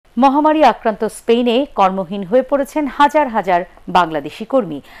মহামারী আক্রান্ত স্পেনে কর্মহীন হয়ে পড়েছেন হাজার হাজার বাংলাদেশি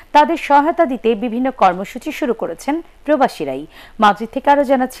কর্মী। তাদের সহায়তা দিতে বিভিন্ন কর্মসূচি শুরু করেছেন প্রবাসীরাই। মাদ্রিদ থেকে আরো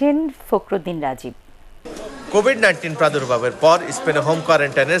জানাচ্ছেন ফখরুদ্দিন রাজীব। কোভিড-19 প্রাদুর্ভাবের পর স্পেনে হোম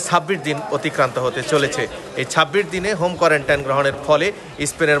কোয়ারেন্টাইনের 26 দিন অতিক্রান্ত হতে চলেছে। এই 26 দিনে হোম কোয়ারেন্টাইন গ্রহণের ফলে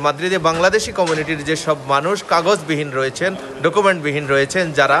স্পেনের মাদ্রিদে বাংলাদেশি কমিউনিটির যেসব মানুষ কাগজবিহীন রয়েছেন, ডকুমেন্টবিহীন রয়েছেন,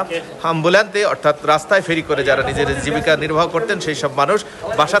 যারা অ্যাম্বুলেন্সে অর্থাৎ রাস্তায় ফেরি করে যারা নিজেদের জীবিকা নির্বাহ করতেন, সেই সব মানুষ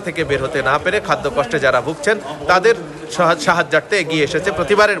বাসা থেকে বের হতে না পেরে খাদ্য কষ্টে যারা ভুগছেন, তাদের সাহায্যার্থে এগিয়ে এসেছে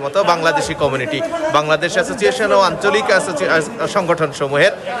প্রতিবারের মতো বাংলাদেশি কমিউনিটি। বাংলাদেশ অ্যাসোসিয়েশন ও আঞ্চলিক সংগঠন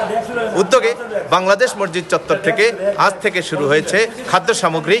সমূহের উদ্যোগে বাংলাদেশ মসজিদ চত্বর থেকে আজ থেকে শুরু হয়েছে খাদ্য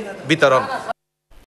সামগ্রী বিতরণ।